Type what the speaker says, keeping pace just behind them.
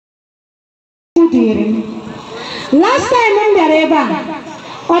dịrị. Last time m bịara ebe a,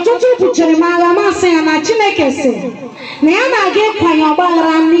 ọtụtụ butere m agha masị ya na Chineke sị na ya na-aga ịkwanye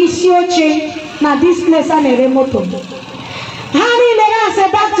ọgbaghara n'isi oche na this place a na-ere moto. Ha niile na-asị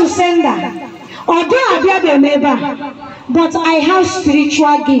back to sender. Ọdụ abịabeghị m ebe a, but I have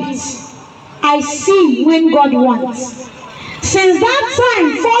spiritual gifts. I see when God wants. Since that time,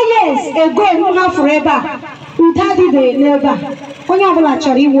 4 years ago, m hafụrụ ebe a, udo adịbeghị n'ebe a. Onye ọbụla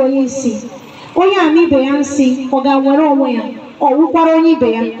chọrọ iwe onye isi. Onye ama ibe ya nsị, ọ ga-nwere onwe ya, ọ wụkwara onye ibe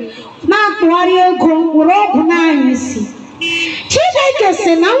ya. Na-akpụgharị ego, were ọgwụ n'anya isi. Chineke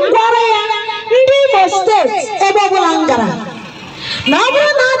sị na m gwara ya ndị Imo steeti ebe ọbụla m gara, na ọ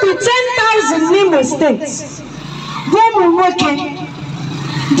bụrụ na ọ dị 10,000 n'Imo steeti, bụ ụmụ nwoke,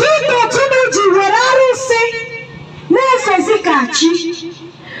 dị ka otu m ji were arụsị na-efezi ka chi,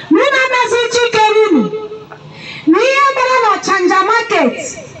 mụ na-amazi Chikere unu, na ihe mere na Ọchanja market,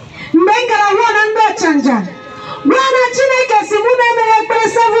 mgbe m gara ruo na ndị Ọchanja, gwa na Chineke si mụ na-emere ekpere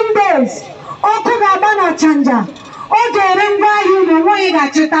 7 days, ọkụ ga-agba n'Ọchanja, ọ ga-ere ngwa ahịa unu, nwaanyị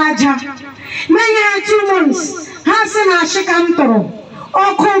ga-achịta aja. Menye ya 2 months, ha sị na achị ka m tụrụ,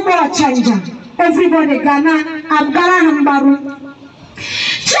 ọkụ ụgbọ Ọchanja, everybody gara ha mgbaru.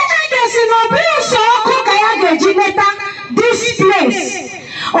 Chineke si na ọ bụghị ụsọ ọkụ ka ya ga-eji leta this place.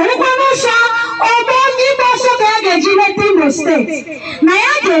 Ọrịkwana ụsọ ọgbọ ịgba ọsọ ka ya ga-eji leta Imo steeti, na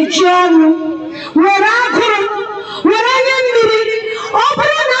ya ga-eji ọnụ were agụrụ were anya mmiri. Ọ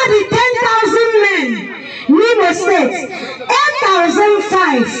bụrụ na dị 10,000 men n'Imo steeti,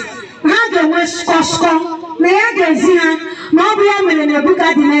 8,500 ha ga-enwe skọskọ, na ya ga-ezi ha na ọ bụ ya mere na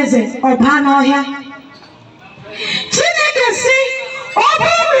Nebukadneza ọba n'ọhịa. Chineke si ọ bụ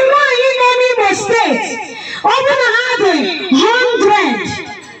ụmụ nwaanyị nọ n'Imo steeti, ọ bụ na ha dị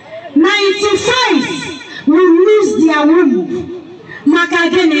 195 will lose their womb. Maka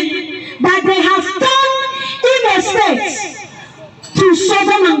gịnị? That they have turned Imo steeti to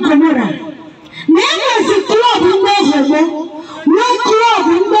Sodom and Gomorrah. Na enwezi klọb ndị homo, nwee klọb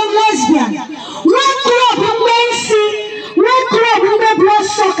ndị lesbian, nwee klọb ndị nsi, nwee klọb ndị blood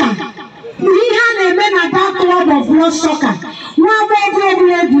sucker. Ihe a na-eme na that club of blood sucker, nwa agbọghọ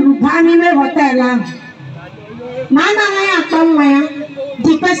ọbụla eburu baa n'ime họteelụ ahụ, ma anaghị akpọ nwa ya,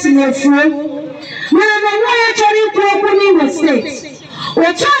 the person efuo. Mana na nwa ya chọrọ ikwu okwu n'Imo steeti,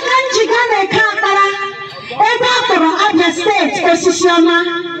 otu aka njiga na-eke akpara ebe a kpọrọ Abia steeti Osisi Ọma,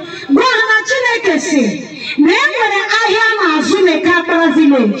 gwa ha na Chineke si na e nwere ahịa na-azụ na-eke akpara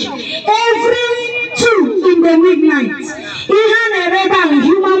village every 2 in the midnight. Ihe a na-ere ebe ahụ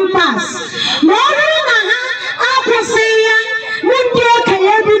human pass. Ma ọ bụrụ na ha akwụsịghị ya, ndị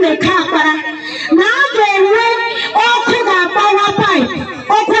okenye bi na-eke akpara, na a ga-enwe ọkụ ga-agbawa paịpụ,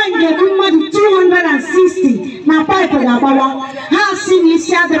 ọkụ njem mmadụ 260 na paịpụ ga-agbawa. Ha si na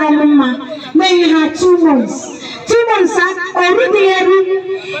isi adịrọ m mma, mee ha 2 months. 2 months orudịghị eru,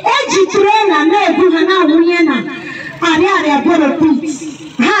 eji trela na-ebu ha na-awụnye na arịarịa boro pit.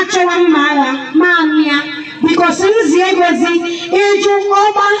 Ha chọwa mma agha ma amịa, bikos nzi egozi ịjụ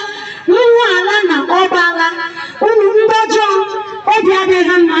ọgba nwa ala na ọgbala. Unu ndị ọjọọ obi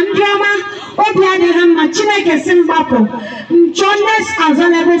adịghị mma, ndị ọma obi adịghị mma. Chineke si mgbapụ nchọ next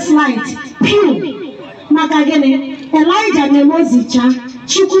available flight piu. Maka gịnị? Elijah na-eme ozicha,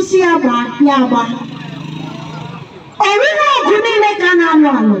 Chukwu si ya gba ya agba. Ọrịrị ọgụ niile ka na-alụ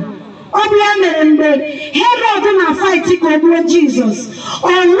alụ. Ọ bụ ya mere mgbe Herod na fight ka o gbuo Jizọs,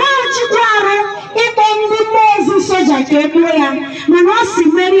 ọ na-achịkwa arụ ịkpọ ndị mmụọ ozi soja ka e gbuo ya, mana ọ si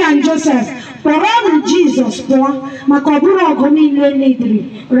Mary and Joseph kpọrọnụ Jizọs pụọ, maka ọ bụrụ ọgụ niile neediri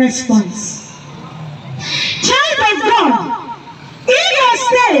response. Child of God, Imo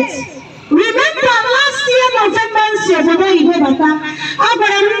State, remember last year November nsi obodo Igbo bata,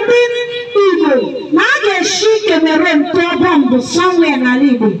 agwara ndị Igbo na a ga-eshi Cameroon tụọ bọmbụ somewhere n'ala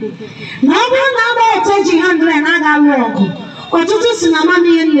Igbo, na ọ bụrụ na agba ọtọ ji 100 na-aga-alụ ọgụ. Ọtụtụ si na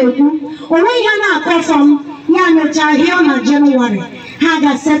amamihe na-ekwu onwe ihe na-akọ fọm ya nyochaa hịọ na Jenụwarị ha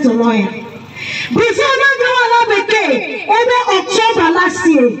ga-setụlụ ya. Before na gawala bekee ebe October last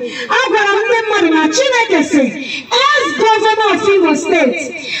year, agwara ndị mmadụ na Chineke si as governor of Imo State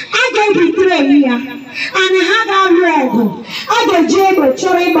a ga-ebitire ya, and ha ga-alụ ọgụ, a ga-eji egbe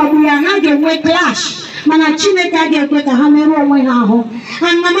chọrọ ịgbagbu ya, ha ga-enwe clash, mana Chineke a ga-ekwe ka ha merụọ onwe ha ahụ.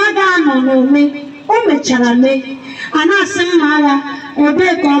 Anama ga-anọ n'ome, o mechara mee. A na-asị mma agha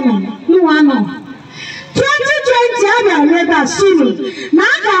ebee ka ọ nọ, nwa nọ 2020 abịa Lagos suru na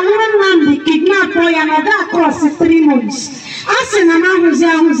a ga-anwụrụ Nnamdi kidnap ya na ọ ga-akọsị 3 months. A sị na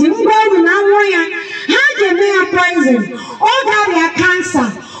na-ahụzi ngwa ọrụ na anwụ ya, ha ga-eme ya poison, ọ ga-arịa kansa,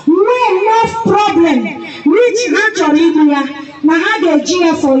 nwee enough problem which ha chọrọ igbu ya, na ha ga-eji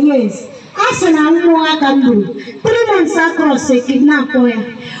ya for years. A person and more can do. 3 months across a kidnap. Where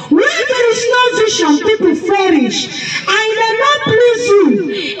there is no vision, people flourish. I may not please you.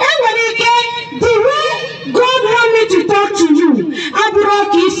 And when you get the way God want me to talk to you,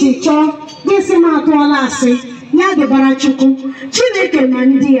 Aburok is a chop. This is my say. Yade barachuku. Chineke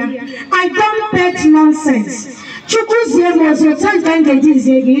mandia. I don't pet nonsense. Chuku zemozo tanganga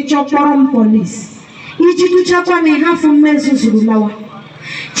dizegi choporom police. Ichitu chapa me half mezu zulumawa.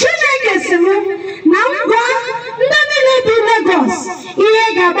 Chineke semu na ngwa ndani lebi Lagos. Iye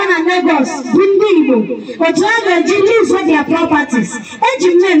gabana Lagos. Bindigo. Otuaga jini for their properties.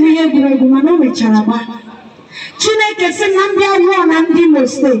 Ejimne miye guregu manome charaba. Chineke semu nambia one and Imo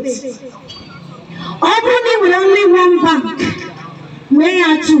State. Opening with only one bank. Where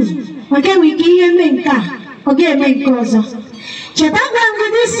are two? Okay, we give you menka. Okay, menkozo. Chetanga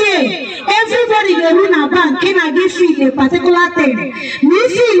this year, everybody they run a bank. Can I give you a particular thing? Me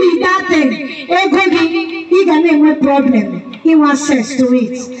feel that thing. Everybody, he can have no problem. He wants access to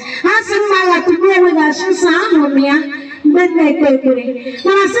it. As in my life, to go with us, but when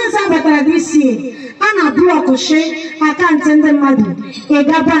I say something this year, and I block a share, I can't send the money. A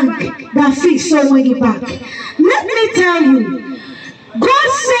bank that fix so many back. Let me tell you, God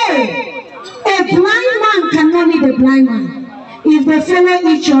said a blind man cannot lead a blind man. If they follow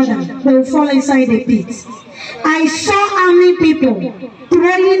each other, they will fall inside the pit. I saw army people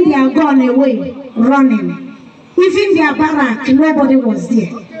throwing their gun away, running. Even their barrack, nobody was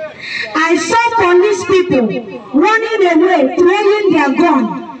there. I saw police people running away, throwing their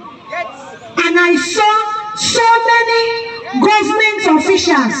gun. And I saw so many government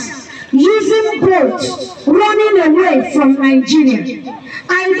officials using boats, running away from Nigeria.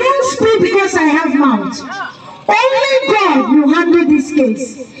 I don't speak because I have mouth. Only God will handle this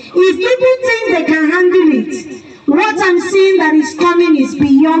case. If people think they can handle it, what I'm seeing that is coming is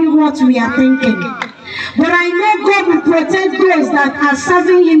beyond what we are thinking. But I know God will protect those that are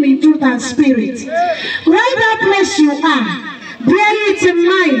serving Him in truth and spirit. Right that place you are, bear it in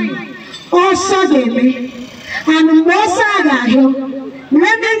mind. Also, baby, and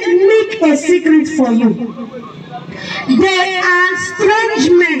let me make a secret for you. There are strange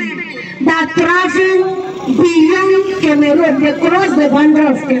men that travel beyond Cameroon. They cross the border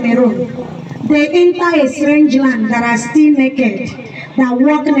of Cameroon. They enter a strange land that are still naked, that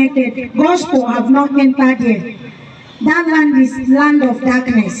walk naked. Gospel have not entered there. That land is land of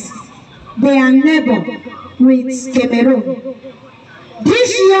darkness. They are neighbor with Cameroon.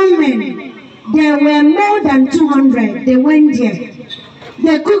 These young men, there were more than 200. They went there.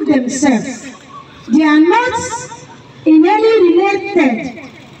 They cooked themselves. They are not in any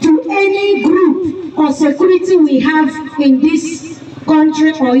related to any group or security we have in this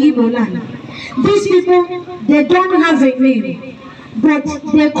country or Igbo land. These people, they don't have a name, but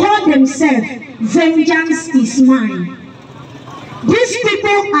they call themselves Vengeance is Mine. These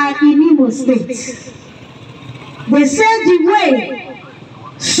people are in Imo State. They say the way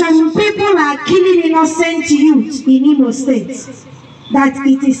some people are killing innocent youth in Imo State, that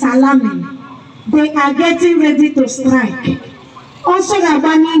it is alarming. They are getting ready to strike. Also, the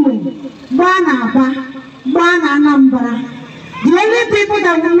Anambra. The only people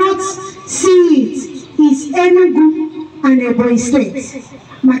that will not see it is Enugu and Ebonyi State.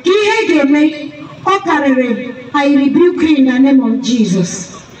 Makihe Geme, Okarere, I rebuke you in the name of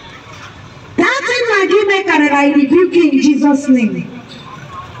Jesus. That in Magime Karere, I rebuke you in Jesus' name.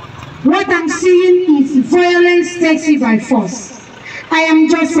 What I'm seeing is violence takes you by force. I am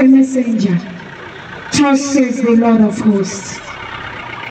just a messenger. Thus says the Lord of hosts.